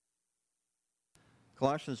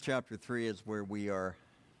Colossians chapter 3 is where we are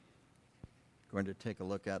going to take a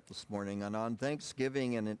look at this morning. And on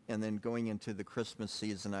Thanksgiving and then going into the Christmas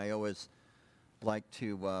season, I always like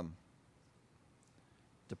to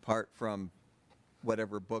depart from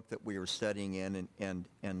whatever book that we are studying in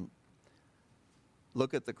and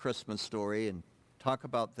look at the Christmas story and talk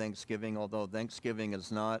about Thanksgiving, although Thanksgiving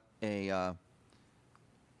is not a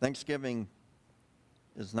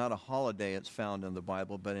holiday. It's found in the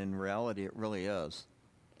Bible, but in reality it really is.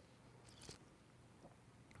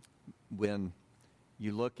 When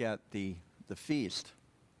you look at the feast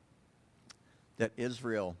that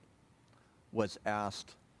Israel was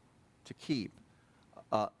asked to keep,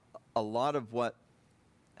 a lot of what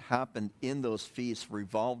happened in those feasts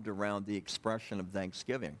revolved around the expression of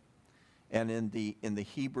thanksgiving. And in the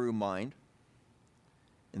Hebrew mind,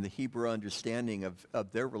 in the Hebrew understanding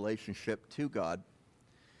of their relationship to God,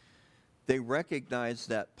 they recognized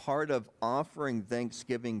that part of offering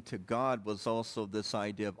thanksgiving to God was also this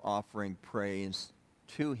idea of offering praise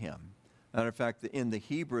to Him. Matter of fact, in the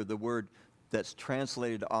Hebrew, the word that's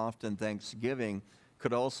translated often thanksgiving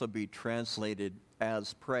could also be translated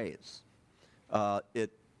as praise.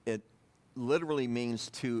 It literally means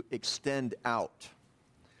to extend out.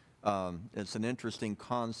 It's an interesting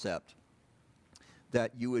concept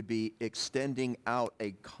that you would be extending out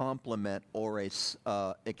a compliment or a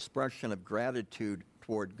expression of gratitude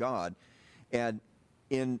toward God. And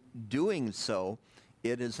in doing so,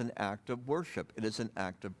 it is an act of worship. It is an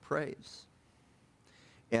act of praise.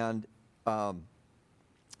 And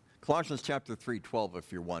Colossians chapter 3:12,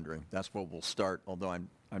 if you're wondering, that's where we'll start, although I'm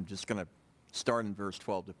just going to start in verse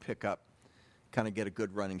 12 to pick up, kind of get a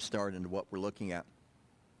good running start into what we're looking at.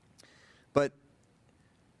 But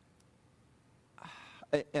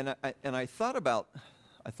I thought about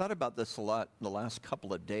this a lot in the last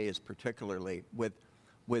couple of days, particularly with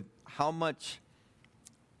how much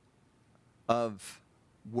of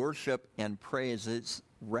worship and praise is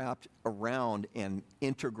wrapped around and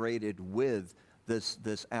integrated with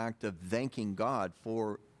this act of thanking God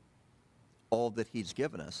for all that He's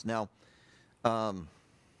given us. Now, and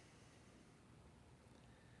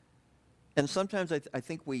sometimes I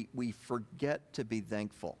think we forget to be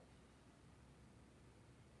thankful.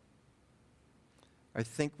 I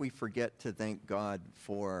think we forget to thank God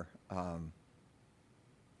for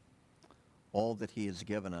all that He has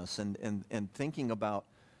given us. And thinking about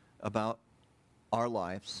our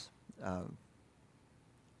lives,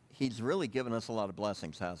 He's really given us a lot of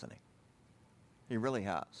blessings, hasn't He? He really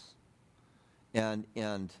has. And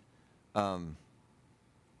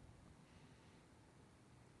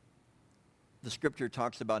the Scripture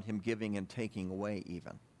talks about Him giving and taking away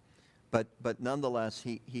even. But nonetheless,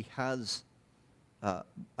 He has...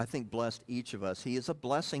 I think blessed each of us. He is a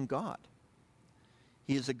blessing God.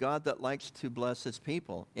 He is a God that likes to bless His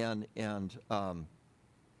people. And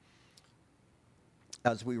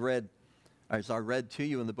as I read to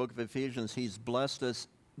you in the book of Ephesians, He's blessed us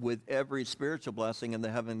with every spiritual blessing in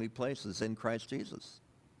the heavenly places in Christ Jesus.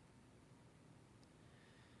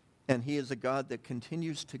 And He is a God that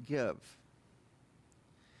continues to give.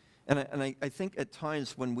 And I think at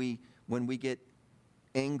times when we get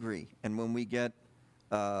angry and when we get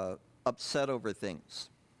upset over things,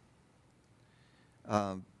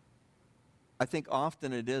 I think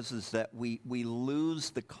often it is that we lose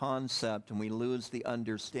the concept and we lose the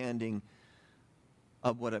understanding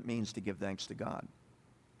of what it means to give thanks to God.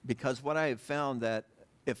 Because what I have found that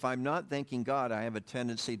if I'm not thanking God, I have a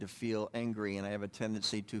tendency to feel angry and I have a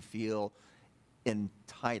tendency to feel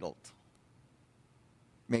entitled.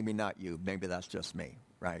 Maybe not you, maybe that's just me,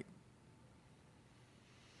 right?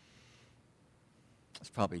 It's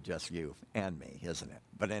probably just you and me, isn't it?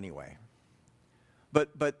 But anyway.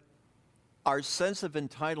 But our sense of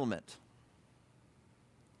entitlement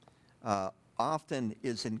often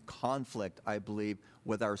is in conflict, I believe,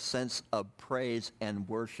 with our sense of praise and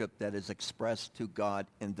worship that is expressed to God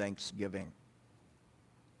in thanksgiving.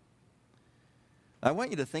 I want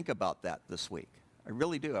you to think about that this week. I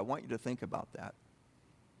really do. I want you to think about that.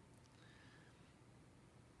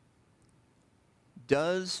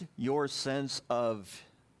 Does your sense of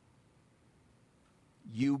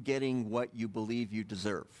you getting what you believe you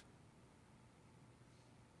deserve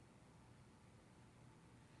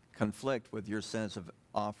conflict with your sense of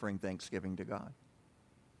offering thanksgiving to God?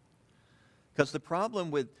 Because the problem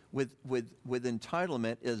with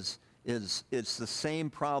entitlement is it's the same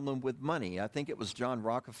problem with money. I think it was John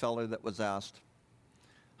Rockefeller that was asked,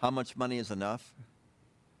 how much money is enough?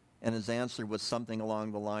 And his answer was something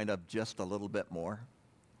along the line of just a little bit more.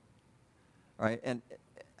 Right? And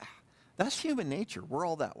that's human nature. We're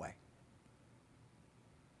all that way.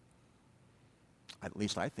 At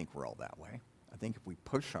least I think we're all that way. I think if we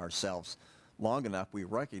push ourselves long enough, we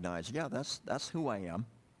recognize, yeah, that's who I am.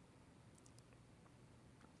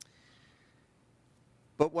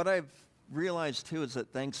 But what I've realized too is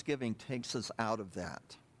that Thanksgiving takes us out of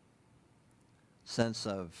that sense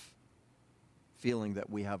of feeling that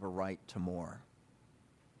we have a right to more.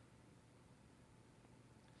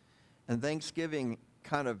 And Thanksgiving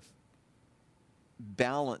kind of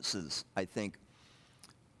balances, I think,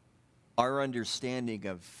 our understanding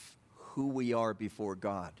of who we are before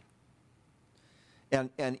God.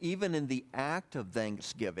 And even in the act of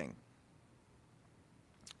Thanksgiving,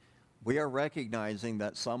 we are recognizing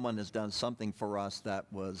that someone has done something for us that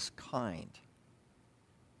was kind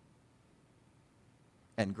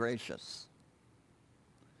and gracious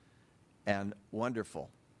and wonderful.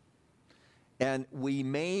 And we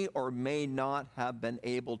may or may not have been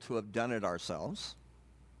able to have done it ourselves.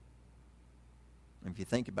 If you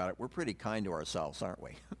think about it, we're pretty kind to ourselves, aren't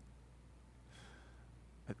we?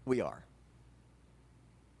 We are.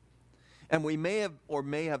 And we may have or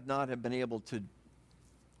may have not have been able to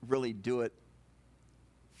really do it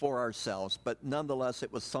for ourselves, but nonetheless,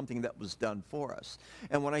 it was something that was done for us.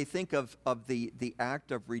 And when I think of the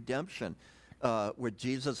act of redemption with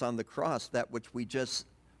Jesus on the cross, that which we just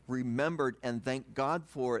remembered and thanked God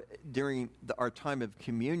for during our time of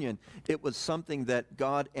communion, it was something that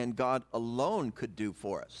God and God alone could do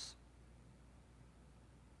for us.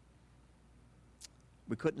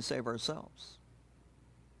 We couldn't save ourselves.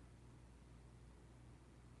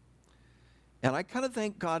 And I kind of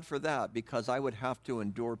thank God for that, because I would have to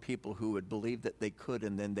endure people who would believe that they could,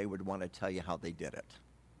 and then they would want to tell you how they did it.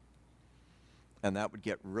 And that would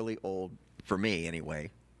get really old, for me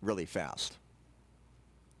anyway, really fast.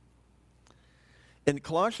 In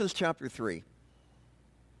Colossians chapter 3,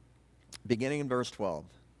 beginning in verse 12,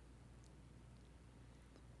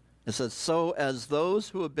 it says, "So as those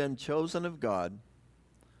who have been chosen of God,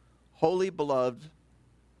 wholly beloved,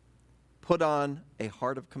 put on a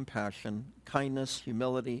heart of compassion, kindness,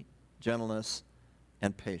 humility, gentleness,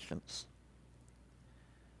 and patience,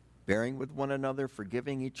 bearing with one another,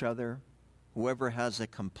 forgiving each other. Whoever has a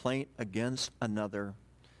complaint against another,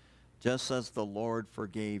 just as the Lord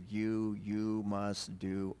forgave you, you must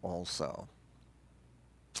do also.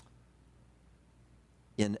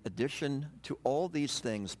 In addition to all these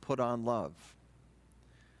things, put on love,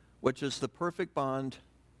 which is the perfect bond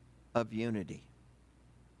of unity.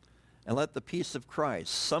 And let the peace of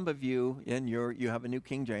Christ," some of you, you have a New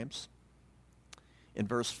King James. In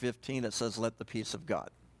verse 15, it says, "Let the peace of God."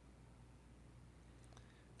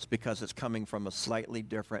 It's because it's coming from a slightly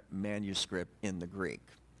different manuscript in the Greek.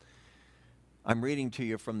 I'm reading to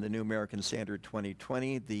you from the New American Standard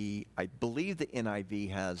 2020. I believe the NIV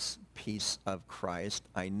has peace of Christ.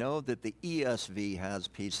 I know that the ESV has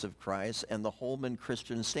peace of Christ, and the Holman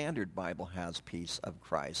Christian Standard Bible has peace of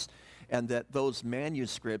Christ. And that those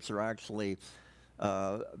manuscripts are actually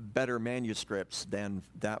better manuscripts than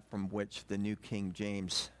that from which the New King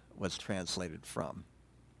James was translated from.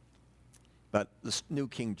 But the New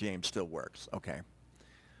King James still works, okay.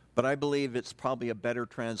 But I believe it's probably a better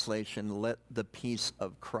translation, "Let the peace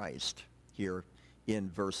of Christ," here in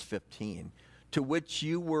verse 15, "to which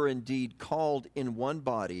you were indeed called in one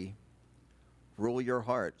body, rule your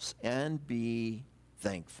hearts, and be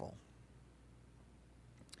thankful.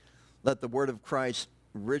 Let the word of Christ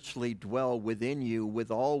richly dwell within you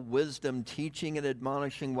with all wisdom, teaching and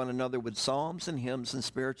admonishing one another with psalms and hymns and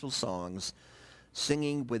spiritual songs,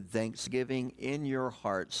 singing with thanksgiving in your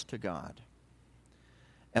hearts to God.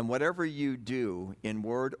 And whatever you do in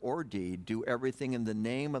word or deed, do everything in the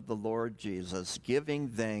name of the Lord Jesus, giving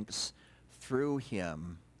thanks through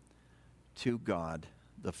him to God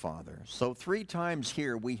the Father." So 3 times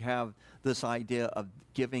here we have this idea of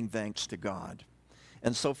giving thanks to God.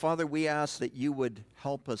 And so, Father, we ask that you would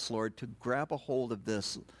help us, Lord, to grab a hold of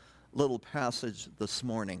this little passage this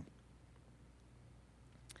morning.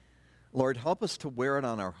 Lord, help us to wear it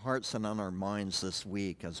on our hearts and on our minds this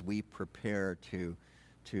week as we prepare to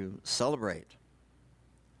celebrate,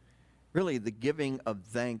 really, the giving of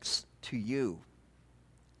thanks to you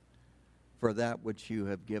for that which you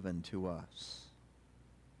have given to us.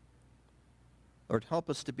 Lord, help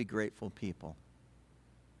us to be grateful people.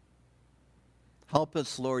 Help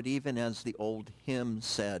us, Lord, even as the old hymn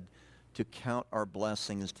said, to count our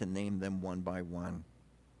blessings, to name them one by one.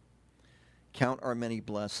 Count our many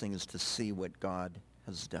blessings to see what God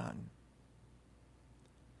has done.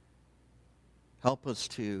 Help us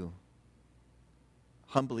to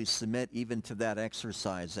humbly submit even to that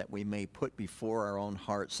exercise, that we may put before our own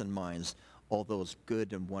hearts and minds all those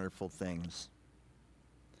good and wonderful things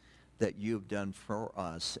that you've done for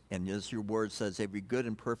us. And as your word says, every good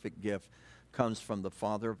and perfect gift comes from the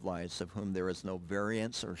Father of lights, of whom there is no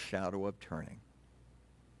variance or shadow of turning.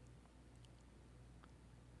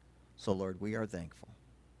 So, Lord, we are thankful.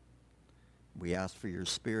 We ask for your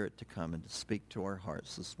Spirit to come and to speak to our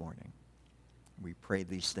hearts this morning. We pray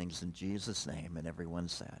these things in Jesus' name, and everyone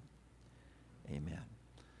said, amen.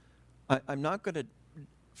 I'm not going to,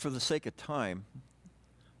 for the sake of time,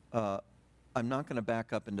 I'm not going to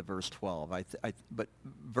back up into verse 12. But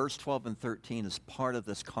verse 12 and 13 is part of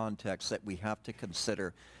this context that we have to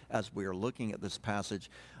consider as we are looking at this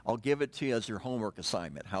passage. I'll give it to you as your homework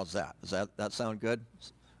assignment. How's that? Does that sound good?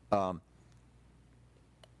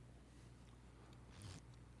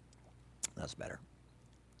 That's better.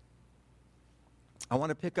 I want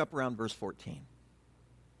to pick up around verse 14.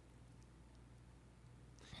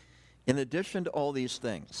 In addition to all these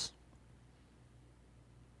things,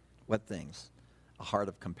 what things? A heart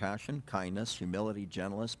of compassion, kindness, humility,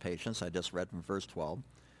 gentleness, patience. I just read from verse 12.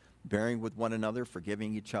 Bearing with one another,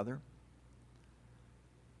 forgiving each other.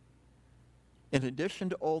 In addition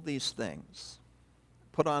to all these things,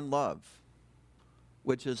 put on love,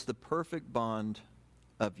 which is the perfect bond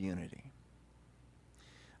of unity.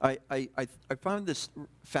 I found this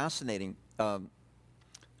fascinating,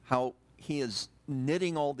 how he is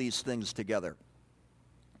knitting all these things together.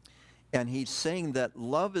 And he's saying that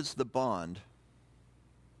love is the bond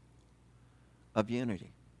of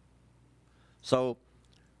unity. So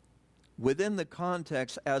within the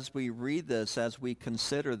context, as we read this, as we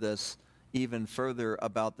consider this even further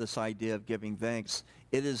about this idea of giving thanks,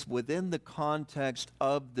 it is within the context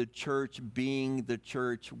of the church being the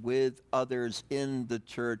church with others in the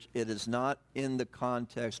church. It is not in the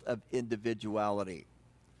context of individuality.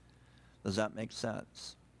 Does that make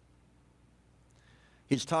sense?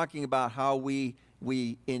 He's talking about how we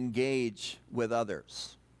engage with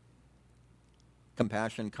others.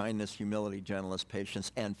 Compassion, kindness, humility, gentleness,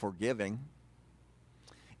 patience, and forgiving.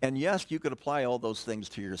 And yes, you could apply all those things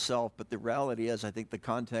to yourself, but the reality is, I think the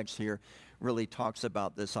context here really talks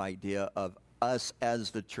about this idea of us as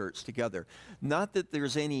the church together. Not that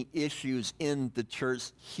there's any issues in the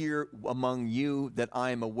church here among you that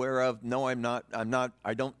I'm aware of. No, I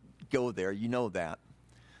don't go there. You know that.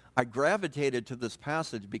 I gravitated to this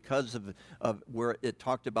passage because of where it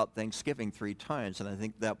talked about Thanksgiving 3 times, and I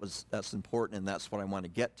think that's important, and that's what I want to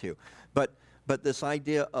get to. But this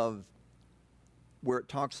idea of where it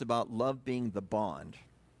talks about love being the bond.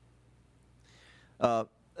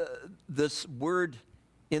 This word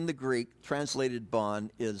in the Greek, translated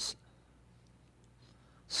bond, is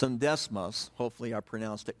syndesmos. Hopefully I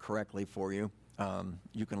pronounced it correctly for you.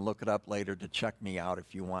 You can look it up later to check me out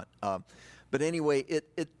if you want. But anyway,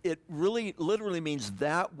 it really literally means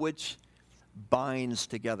that which binds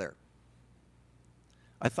together.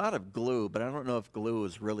 I thought of glue, but I don't know if glue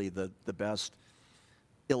is really the best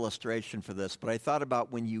illustration for this. But I thought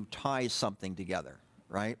about when you tie something together,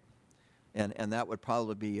 right? And that would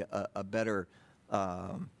probably be a better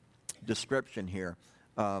description here.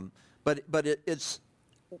 But it's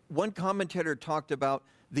one commentator talked about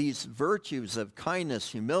these virtues of kindness,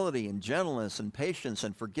 humility, and gentleness, and patience,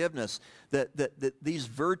 and forgiveness, that these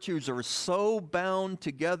virtues are so bound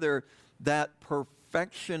together that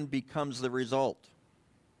perfection becomes the result.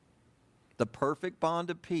 The perfect bond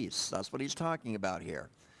of peace. That's what he's talking about here.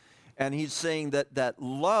 And he's saying that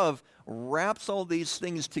love wraps all these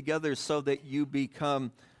things together so that you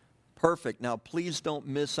become perfect. Now, please don't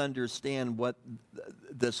misunderstand what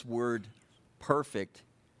this word perfect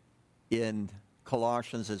in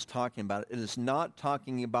Colossians is talking about. It is not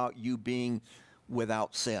talking about you being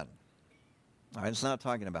without sin. All right, it's not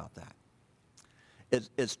talking about that.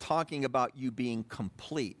 It's talking about you being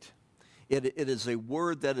complete. It is a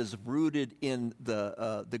word that is rooted in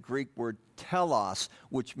the Greek word telos,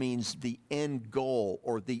 which means the end goal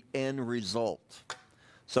or the end result.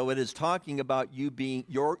 So it is talking about you being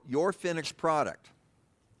your finished product.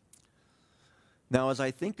 Now, as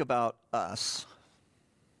I think about us,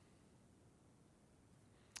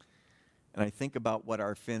 and I think about what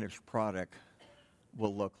our finished product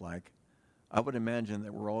will look like, I would imagine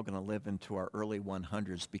that we're all going to live into our early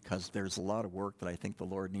 100s, because there's a lot of work that I think the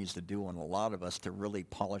Lord needs to do on a lot of us to really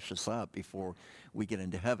polish us up before we get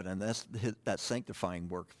into heaven. And that's that sanctifying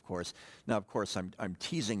work, of course. Now, of course, I'm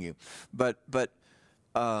teasing you. But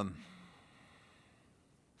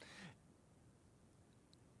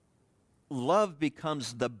love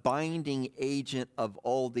becomes the binding agent of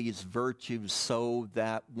all these virtues, so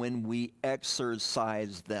that when we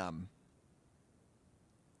exercise them,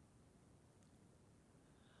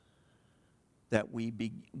 that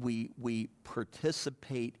we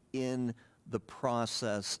participate in the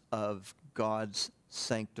process of God's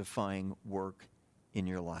sanctifying work in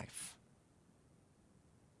your life.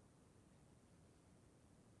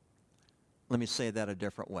 Let me say that a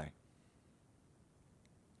different way.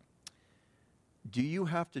 Do you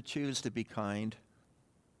have to choose to be kind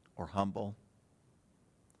or humble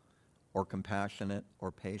or compassionate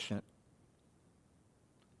or patient?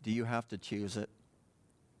 Do you have to choose it?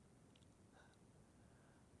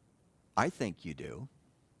 I think you do.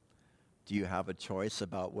 Do you have a choice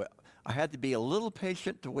about what? I had to be a little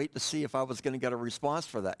patient to wait to see if I was going to get a response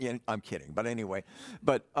for that. Yeah, I'm kidding, but anyway.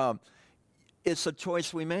 But it's a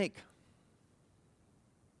choice we make.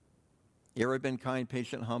 You ever been kind,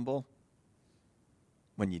 patient, humble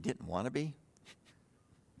when you didn't want to be?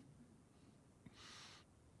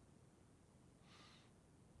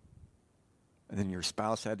 And then your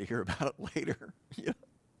spouse had to hear about it later. Yeah.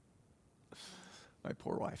 My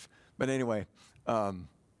poor wife. But anyway,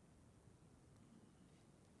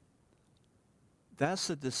 that's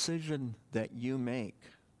a decision that you make,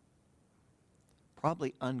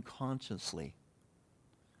 probably unconsciously,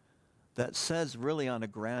 that says really on a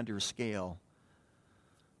grander scale,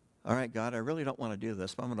 all right, God, I really don't want to do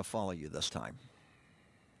this, but I'm going to follow you this time.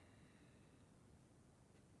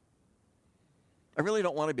 I really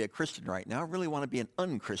don't want to be a Christian right now. I really want to be an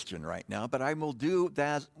unchristian right now, but I will do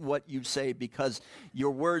that what you say, because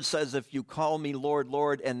your word says if you call me Lord,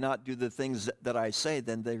 Lord, and not do the things that I say,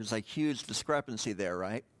 then there's a huge discrepancy there,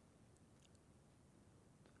 right?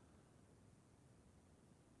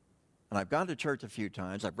 And I've gone to church a few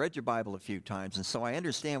times. I've read your Bible a few times, and so I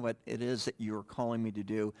understand what it is that you're calling me to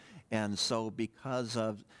do. And so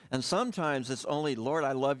and sometimes it's only, Lord,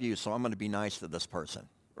 I love you, so I'm going to be nice to this person,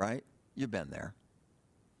 right? You've been there.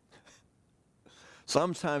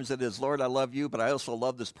 Sometimes it is, Lord, I love you, but I also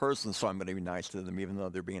love this person, so I'm going to be nice to them even though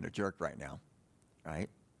they're being a jerk right now, right?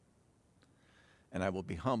 And I will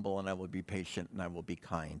be humble, and I will be patient, and I will be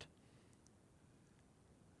kind.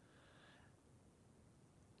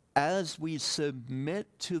 As we submit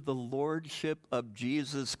to the lordship of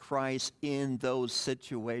Jesus Christ in those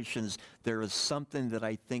situations, there is something that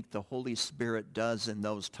I think the Holy Spirit does in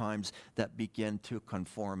those times that begin to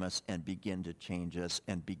conform us and begin to change us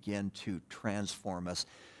and begin to transform us,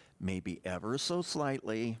 maybe ever so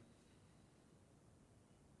slightly,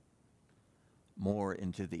 more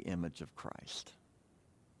into the image of Christ.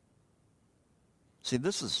 See,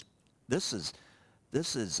 this is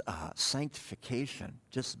sanctification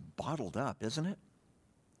just bottled up, isn't it?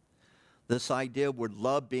 This idea with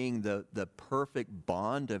love being the perfect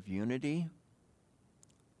bond of unity.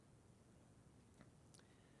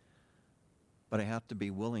 But I have to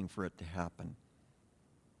be willing for it to happen.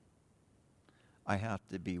 I have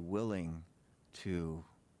to be willing to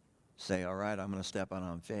say, all right, I'm going to step out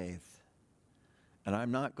on faith. And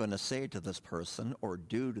I'm not going to say to this person or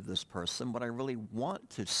do to this person what I really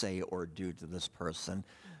want to say or do to this person,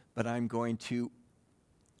 but I'm going to...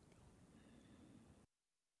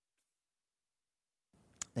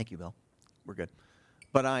 Thank you, Bill. We're good.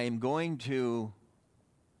 But I am going to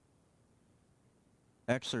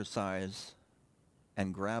exercise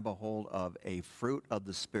and grab a hold of a fruit of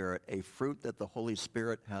the Spirit, a fruit that the Holy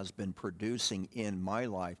Spirit has been producing in my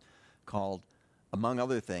life called, among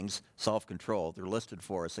other things, self-control. They're listed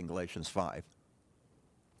for us in Galatians 5.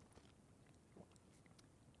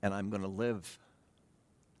 And I'm going to live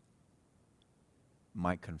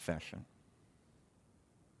my confession.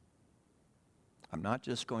 I'm not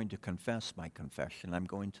just going to confess my confession. I'm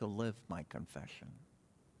going to live my confession.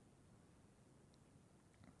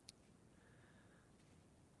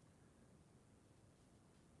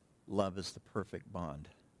 Love is the perfect bond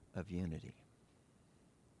of unity.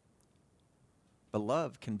 But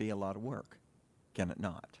love can be a lot of work, can it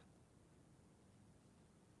not?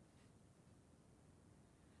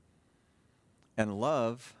 And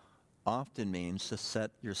love often means to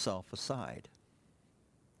set yourself aside.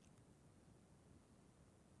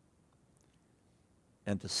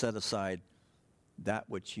 And to set aside that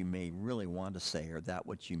which you may really want to say or that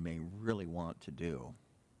which you may really want to do.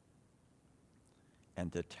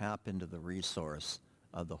 And to tap into the resource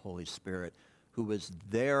of the Holy Spirit, who is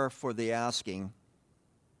there for the asking.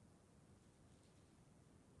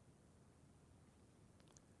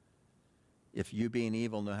 If you, being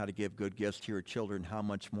evil, know how to give good gifts to your children, how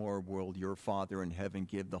much more will your Father in heaven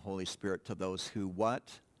give the Holy Spirit to those who what?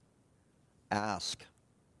 Ask.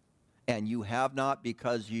 And you have not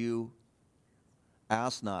because you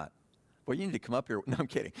ask not. Well, you need to come up here. No, I'm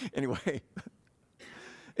kidding. Anyway.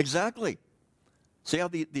 Exactly. See how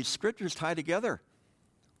these scriptures tie together?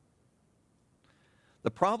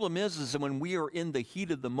 The problem is that when we are in the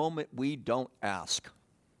heat of the moment, we don't ask.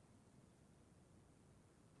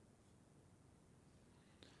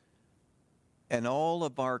 And all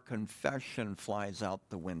of our confession flies out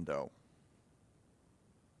the window.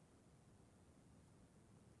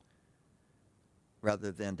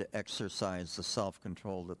 Rather than to exercise the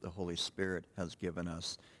self-control that the Holy Spirit has given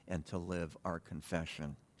us and to live our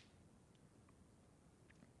confession.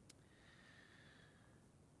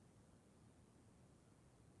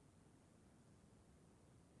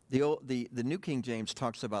 The New King James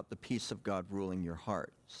talks about the peace of God ruling your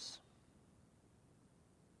hearts.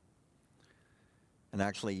 And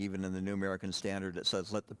actually, even in the New American Standard, it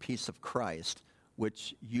says, let the peace of Christ,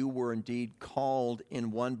 which you were indeed called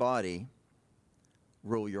in one body,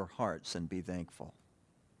 rule your hearts and be thankful.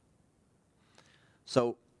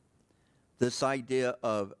 So this idea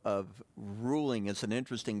of ruling is an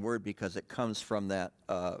interesting word because it comes from that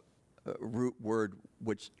root word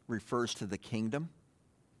which refers to the kingdom.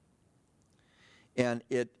 And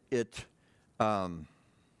it's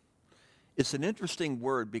an interesting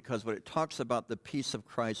word because when it talks about the peace of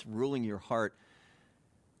Christ ruling your heart,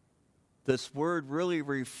 this word really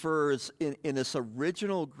refers, in its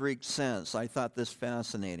original Greek sense, I thought this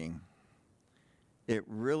fascinating. It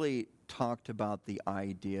really talked about the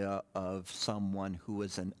idea of someone who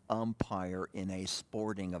is an umpire in a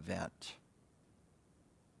sporting event.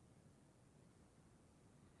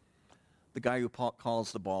 The guy who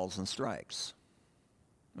calls the balls and strikes.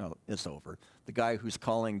 No, it's over. The guy who's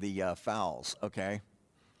calling the fouls, okay?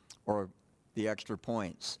 Or the extra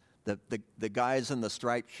points. The guys in the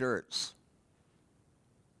striped shirts.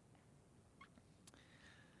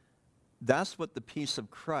 That's what the peace of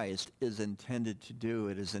Christ is intended to do.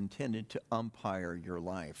 It is intended to umpire your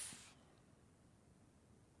life.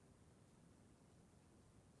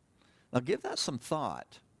 Now give that some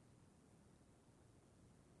thought.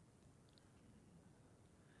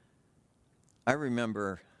 I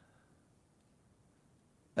remember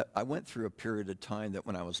I went through a period of time that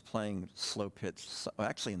when I was playing slow pitch,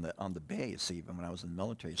 actually on the base even, when I was in the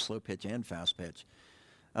military, slow pitch and fast pitch,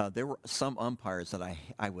 there were some umpires that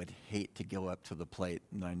I would hate to go up to the plate,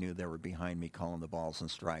 and I knew they were behind me calling the balls and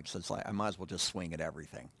strikes. It's like I might as well just swing at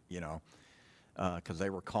everything, because they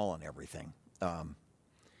were calling everything.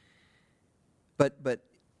 But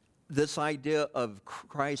this idea of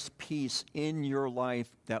Christ's peace in your life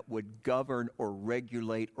that would govern or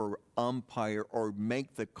regulate or umpire or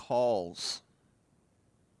make the calls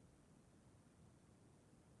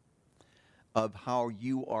of how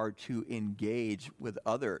you are to engage with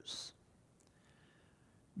others,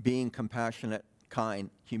 being compassionate, kind,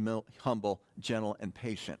 humble, gentle, and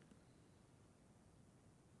patient.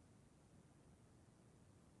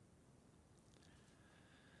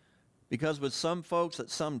 Because with some folks at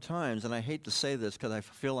some times, and I hate to say this because I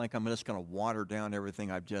feel like I'm just going to water down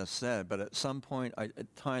everything I've just said, but at some point,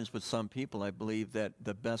 at times with some people, I believe that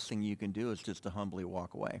the best thing you can do is just to humbly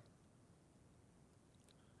walk away.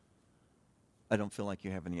 I don't feel like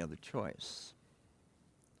you have any other choice.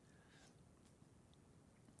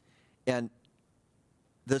 And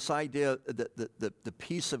this idea, the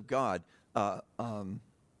peace of God,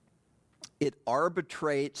 it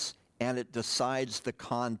arbitrates and it decides the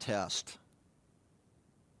contest.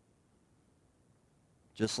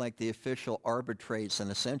 Just like the official arbitrates and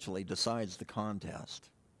essentially decides the contest.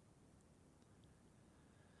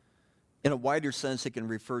 In a wider sense, it can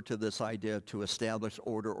refer to this idea to establish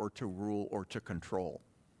order or to rule or to control.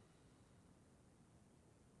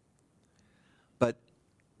 But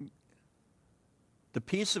the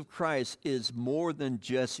peace of Christ is more than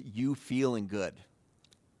just you feeling good.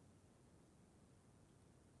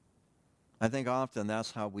 I think often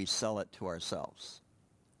that's how we sell it to ourselves,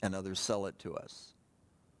 and others sell it to us.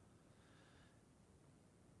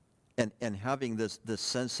 And having this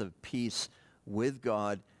sense of peace with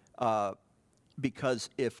God, because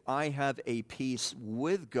if I have a peace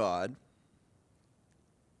with God,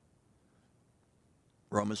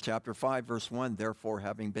 Romans chapter 5, verse 1, therefore,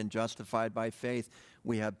 having been justified by faith,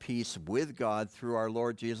 we have peace with God through our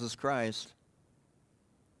Lord Jesus Christ.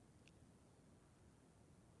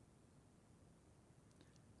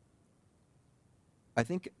 I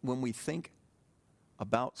think when we think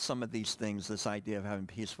about some of these things, this idea of having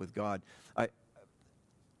peace with God,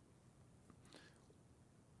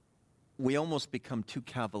 we almost become too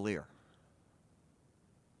cavalier.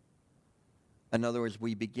 In other words,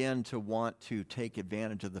 we begin to want to take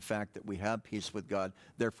advantage of the fact that we have peace with God,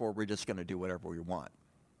 therefore we're just going to do whatever we want.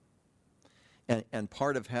 And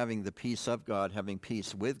part of having the peace of God, having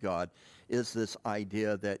peace with God, is this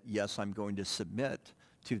idea that, yes, I'm going to submit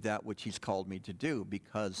to that which he's called me to do,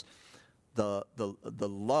 because the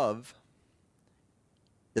love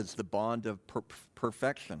is the bond of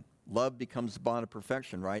perfection. Love becomes the bond of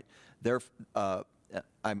perfection, right?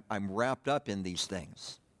 I'm wrapped up in these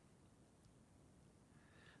things.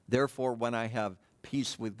 Therefore, when I have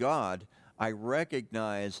peace with God, I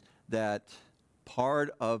recognize that part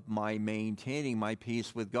of my maintaining my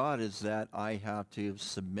peace with God is that I have to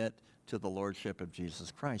submit to the lordship of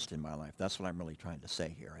Jesus Christ in my life. That's what I'm really trying to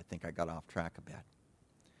say here. I think I got off track a bit.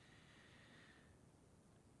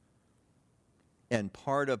 And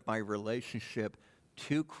part of my relationship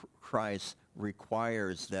to Christ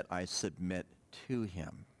requires that I submit to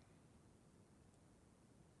him.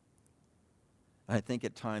 I think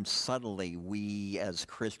at times, subtly, we as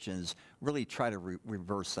Christians really try to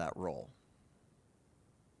reverse that role.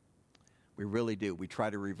 We really do. We try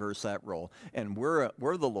to reverse that role. And we're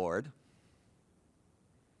the Lord.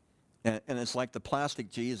 And it's like the plastic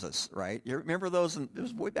Jesus, right? You remember those? It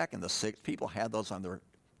was way back in the 60s. People had those on their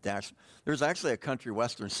dash. There's actually a country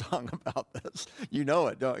western song about this. You know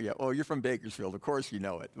it, don't you? Oh, you're from Bakersfield. Of course you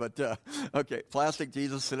know it. But, okay, plastic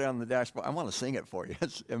Jesus sitting on the dashboard. I want to sing it for you.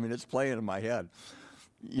 It's playing in my head.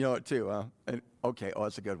 You know it too. Okay, oh,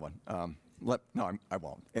 that's a good one. No, I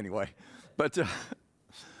won't. Anyway. But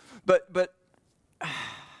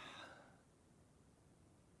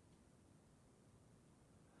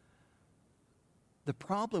the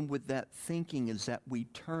problem with that thinking is that we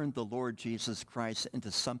turn the Lord Jesus Christ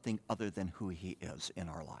into something other than who he is in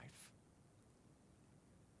our life.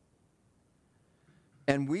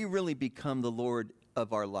 And we really become the Lord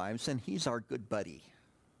of our lives, and he's our good buddy.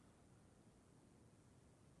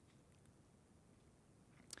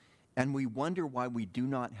 And we wonder why we do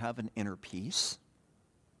not have an inner peace.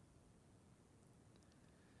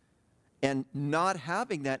 And not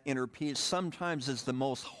having that inner peace sometimes is the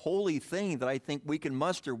most holy thing that I think we can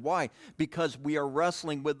muster. Why? Because we are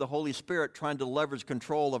wrestling with the Holy Spirit, trying to leverage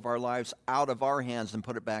control of our lives out of our hands and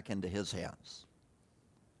put it back into his hands.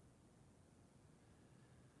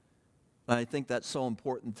 And I think that's so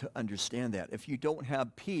important to understand that. If you don't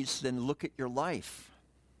have peace, then look at your life.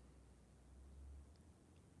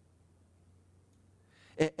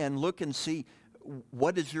 And look and see,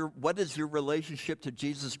 what does your relationship to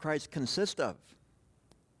Jesus Christ consist of?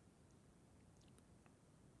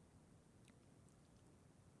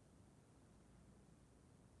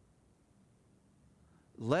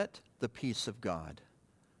 Let the peace of God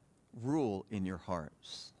rule in your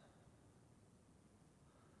hearts.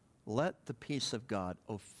 Let the peace of God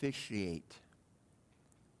officiate,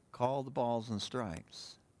 call the balls and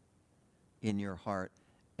strikes in your heart,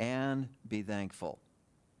 and be thankful.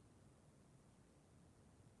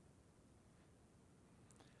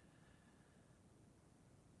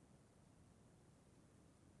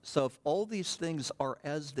 So if all these things are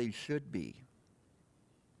as they should be,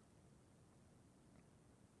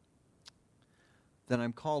 then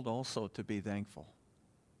I'm called also to be thankful.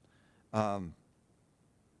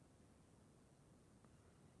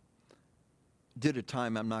 Due to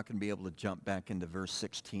time, I'm not going to be able to jump back into verse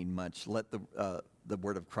 16 much. Let the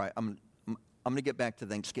word of Christ. I'm going to get back to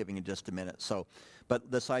Thanksgiving in just a minute. But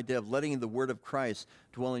this idea of letting the word of Christ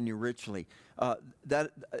dwell in you richly, I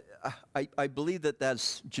believe that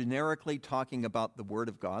that's generically talking about the word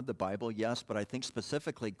of God, the Bible, yes, but I think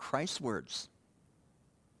specifically Christ's words.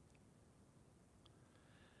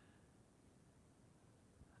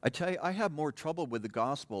 I tell you, I have more trouble with the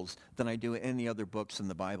Gospels than I do any other books in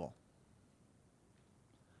the Bible.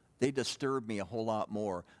 They disturb me a whole lot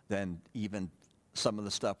more than even some of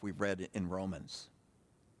the stuff we've read in Romans.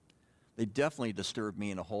 They definitely disturb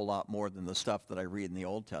me in a whole lot more than the stuff that I read in the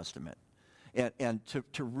Old Testament. And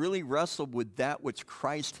to really wrestle with that which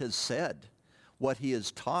Christ has said, what he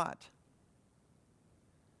has taught,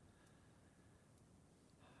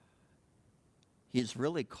 he's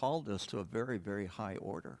really called us to a very, very high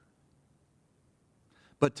order.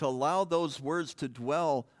 But to allow those words to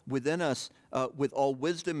dwell within us with all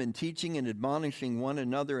wisdom and teaching and admonishing one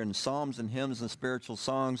another in psalms and hymns and spiritual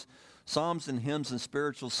songs. Psalms and hymns and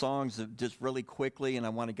spiritual songs, just really quickly, and I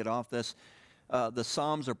want to get off this. The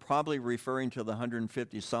psalms are probably referring to the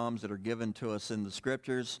 150 psalms that are given to us in the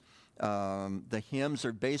scriptures. The hymns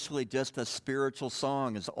are basically just a spiritual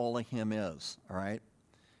song is all a hymn is, all right?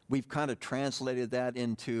 We've kind of translated that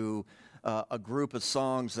into a group of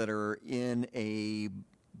songs that are in a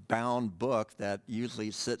bound book that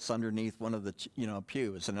usually sits underneath one of the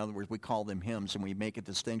pews. In other words, we call them hymns, and we make a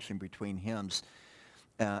distinction between hymns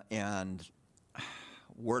and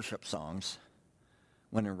worship songs,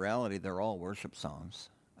 when in reality they're all worship songs.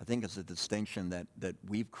 I think it's a distinction that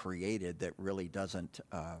we've created that really doesn't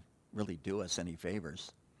really do us any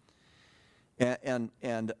favors. And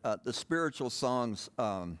the spiritual songs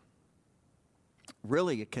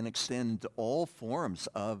really it can extend to all forms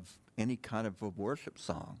of any kind of a worship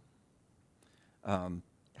song.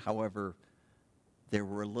 However, they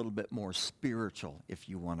were a little bit more spiritual, if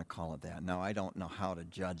you want to call it that. Now, I don't know how to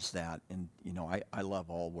judge that, and I love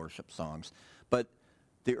all worship songs. But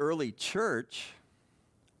the early church,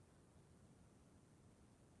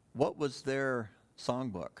 what was their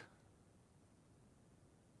songbook?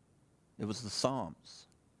 It was the Psalms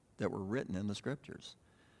that were written in the Scriptures.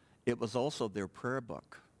 It was also their prayer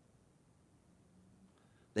book.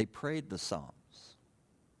 They prayed the Psalms.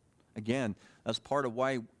 Again, that's part of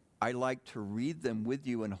why I like to read them with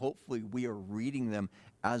you, and hopefully we are reading them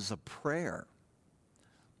as a prayer.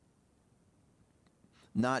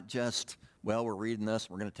 Not just, well, we're reading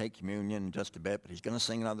this, we're going to take communion in just a bit, but he's going to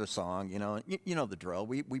sing another song, You know the drill.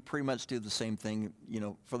 We pretty much do the same thing,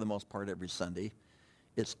 for the most part every Sunday.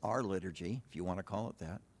 It's our liturgy, if you want to call it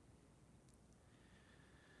that.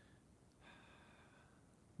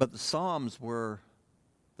 But the Psalms were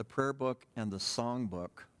the prayer book and the song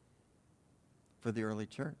book for the early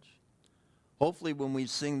church. Hopefully when we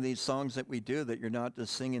sing these songs that we do, that you're not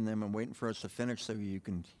just singing them and waiting for us to finish so you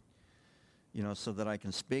can, so that I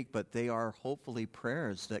can speak, but they are hopefully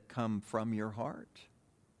prayers that come from your heart.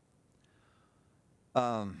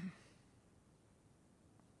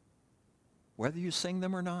 Whether you sing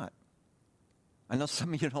them or not. I know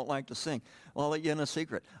some of you don't like to sing. Well, I'll let you in a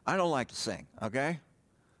secret. I don't like to sing, okay?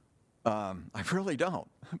 I really don't.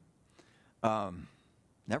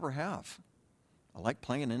 Never have. I like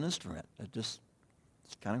playing an instrument. It's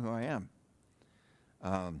kind of who I am.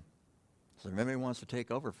 So if anybody wants to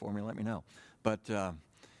take over for me, let me know. But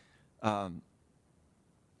I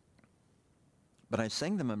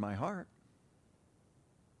sing them in my heart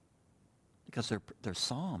because they're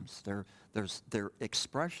psalms. They're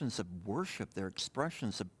expressions of worship. They're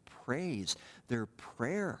expressions of praise. They're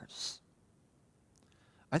prayers.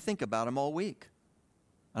 I think about them all week.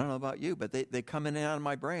 I don't know about you, but they come in and out of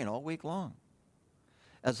my brain all week long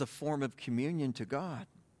as a form of communion to God.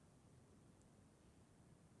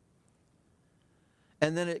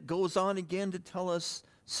 And then it goes on again to tell us,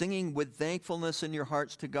 singing with thankfulness in your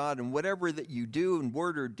hearts to God, and whatever that you do in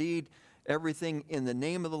word or deed, everything in the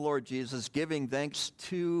name of the Lord Jesus, giving thanks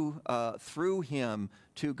through him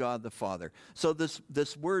to God the Father. So this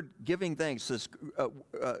word giving thanks, this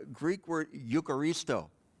Greek word Eucharisto,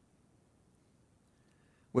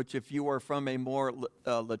 which if you are from a more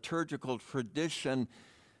liturgical tradition,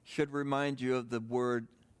 should remind you of the word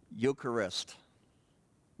Eucharist,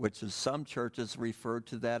 which is some churches refer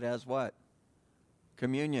to that as what?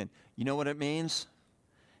 Communion. You know what it means?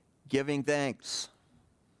 Giving thanks.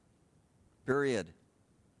 Period.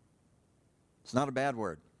 It's not a bad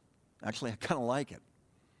word. Actually, I kind of like it.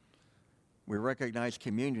 We recognize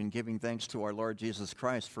communion, giving thanks to our Lord Jesus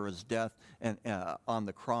Christ for his death and on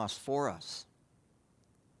the cross for us.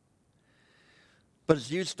 But it's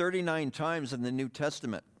used 39 times in the New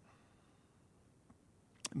Testament,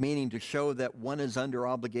 meaning to show that one is under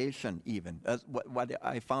obligation even. That's what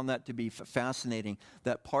I found that to be fascinating,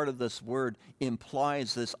 that part of this word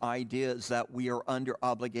implies this idea is that we are under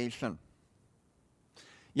obligation.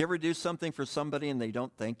 You ever do something for somebody and they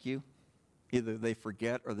don't thank you? Either they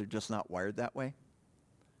forget or they're just not wired that way.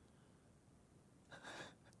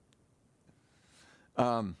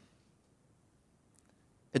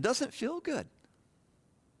 It doesn't feel good.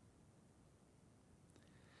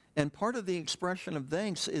 And part of the expression of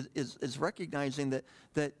thanks is recognizing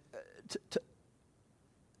that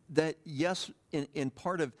yes, in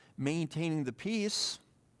part of maintaining the peace,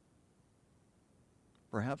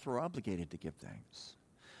 perhaps we're obligated to give thanks.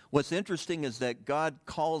 What's interesting is that God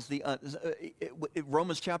calls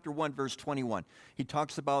Romans chapter 1, verse 21, he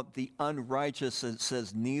talks about the unrighteous and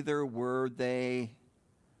says, neither were they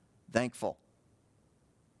thankful.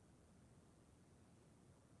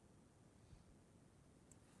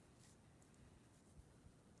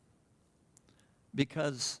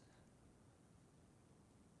 Because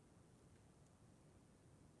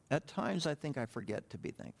at times I think I forget to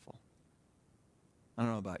be thankful. I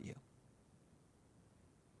don't know about you.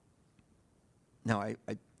 Now, I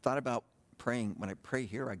thought about praying. When I pray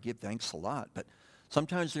here, I give thanks a lot. But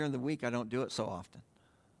sometimes during the week, I don't do it so often.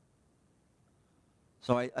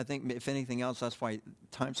 So I think, if anything else, that's why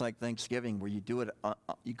times like Thanksgiving, where you do it,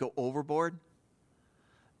 you go overboard.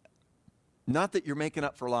 Not that you're making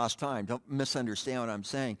up for lost time. Don't misunderstand what I'm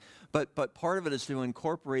saying. But part of it is to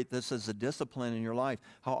incorporate this as a discipline in your life.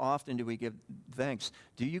 How often do we give thanks?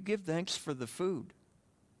 Do you give thanks for the food?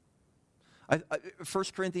 1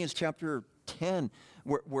 Corinthians chapter 10,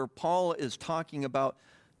 where Paul is talking about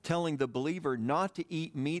telling the believer not to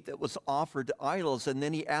eat meat that was offered to idols. And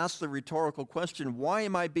then he asks the rhetorical question, why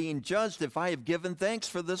am I being judged if I have given thanks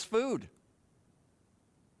for this food?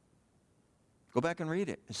 Go back and read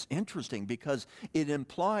it. It's interesting because it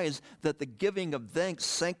implies that the giving of thanks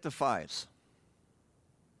sanctifies.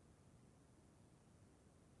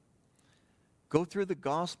 Go through the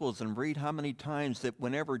Gospels and read how many times that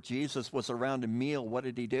whenever Jesus was around a meal, what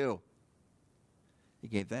did he do? He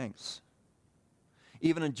gave thanks.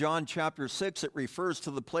 Even in John chapter 6, it refers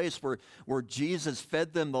to the place where Jesus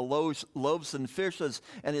fed them the loaves and fishes,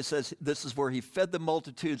 and it says this is where he fed the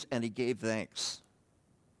multitudes and he gave thanks.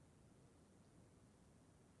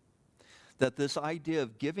 That this idea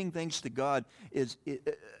of giving thanks to God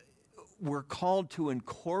we're called to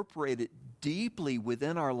incorporate it deeply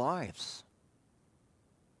within our lives.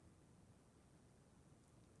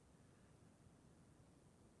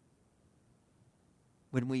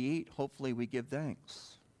 When we eat, hopefully we give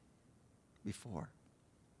thanks before.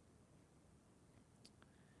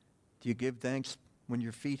 Do you give thanks when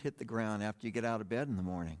your feet hit the ground after you get out of bed in the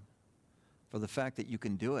morning for the fact that you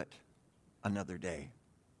can do it another day?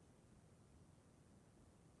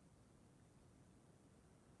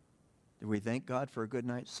 Do we thank God for a good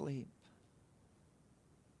night's sleep?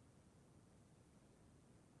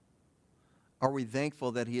 Are we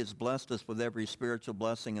thankful that he has blessed us with every spiritual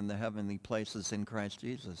blessing in the heavenly places in Christ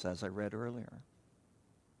Jesus, as I read earlier?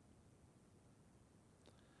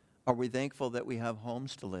 Are we thankful that we have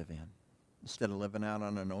homes to live in instead of living out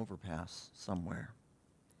on an overpass somewhere?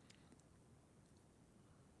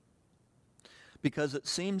 Because it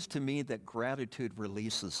seems to me that gratitude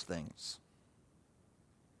releases things.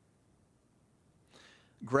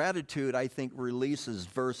 Gratitude, I think, releases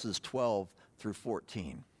verses 12 through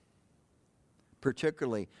 14.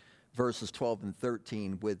 Particularly verses 12 and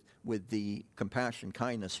 13 with the compassion,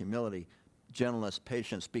 kindness, humility, gentleness,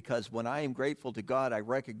 patience. Because when I am grateful to God, I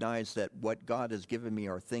recognize that what God has given me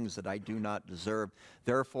are things that I do not deserve.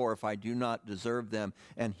 Therefore, if I do not deserve them,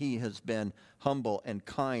 and he has been humble and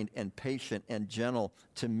kind and patient and gentle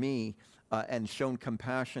to me, and shown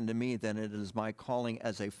compassion to me, then it is my calling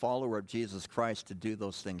as a follower of Jesus Christ to do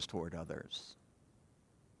those things toward others.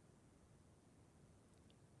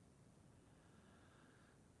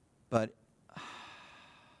 But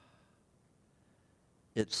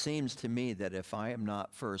it seems to me that if I am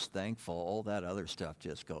not first thankful, all that other stuff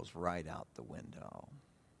just goes right out the window.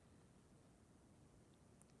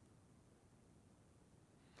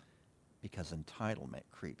 Because entitlement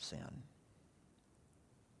creeps in.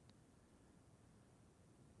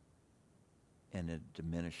 And it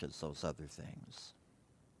diminishes those other things.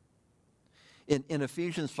 In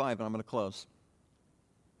Ephesians 5, and I'm going to close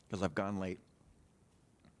because I've gone late.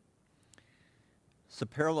 It's a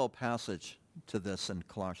parallel passage to this in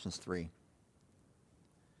Colossians 3.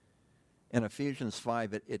 In Ephesians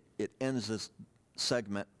 5, it ends this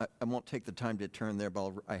segment. I won't take the time to turn there,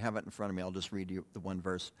 but I have it in front of me. I'll just read you the one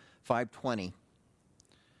verse. 5:20.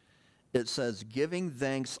 It says, giving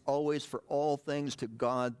thanks always for all things to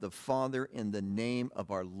God the Father in the name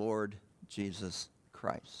of our Lord Jesus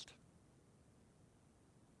Christ.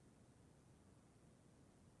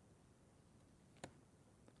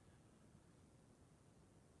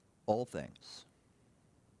 All things.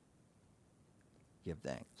 Give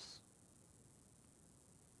thanks.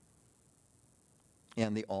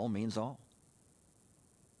 And the all means all.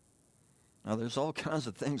 Now, there's all kinds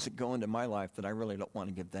of things that go into my life that I really don't want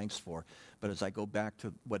to give thanks for. But as I go back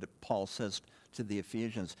to what Paul says to the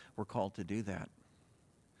Ephesians, we're called to do that.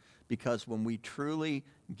 Because when we truly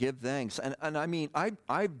give thanks, and I mean,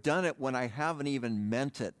 I've done it when I haven't even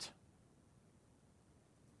meant it.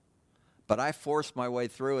 But I forced my way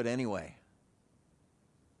through it anyway.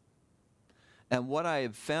 And what I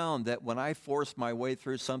have found that when I force my way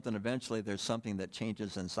through something, eventually there's something that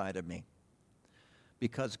changes inside of me.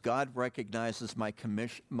 Because God recognizes my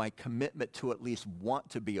commitment to at least want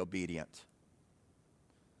to be obedient.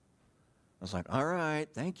 I was like, all right,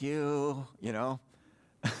 thank you, you know.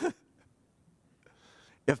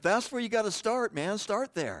 If that's where you got to start, man,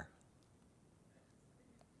 start there.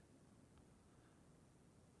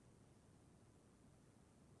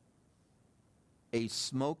 A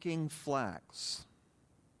smoking flax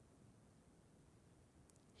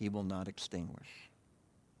he will not extinguish.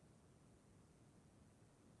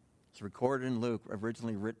 It's recorded in Luke,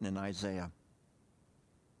 originally written in Isaiah.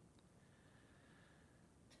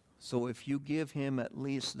 So if you give him at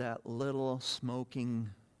least that little smoking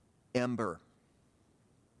ember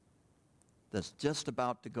that's just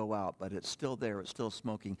about to go out, but it's still there, it's still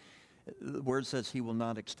smoking. The word says he will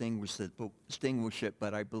not extinguish it,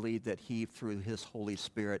 but I believe that he, through his Holy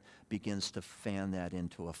Spirit, begins to fan that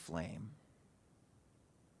into a flame.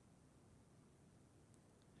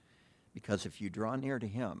 Because if you draw near to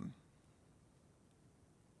him,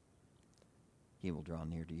 he will draw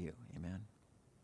near to you. Amen.